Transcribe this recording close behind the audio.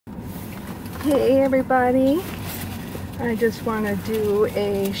Hey everybody, I just want to do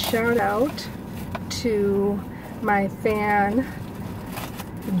a shout out to my fan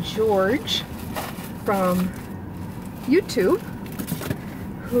George from YouTube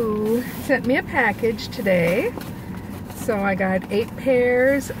who sent me a package today. So I got 8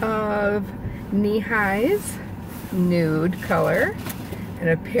 pairs of knee-highs, nude color, and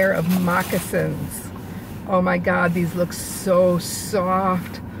a pair of moccasins. Oh my god, these look so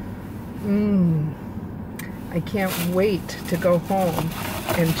soft. I can't wait to go home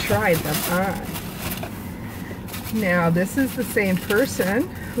and try them on. Now, this is the same person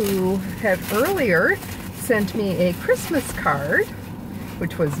who had earlier sent me a Christmas card,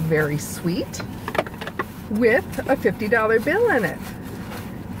 which was very sweet, with a $50 bill in it.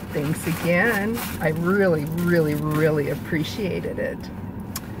 Thanks again. I really appreciated it.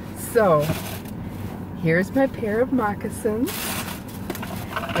 So, here's my pair of moccasins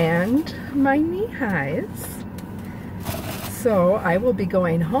and my knee-highs. So I will be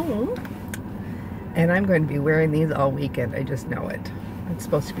going home and I'm going to be wearing these all weekend. I just know it. It's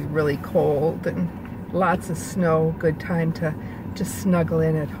supposed to be really cold and lots of snow. Good time to just snuggle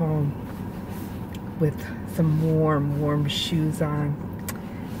in at home with some warm shoes on.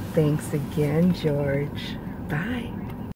 Thanks again, George. Bye.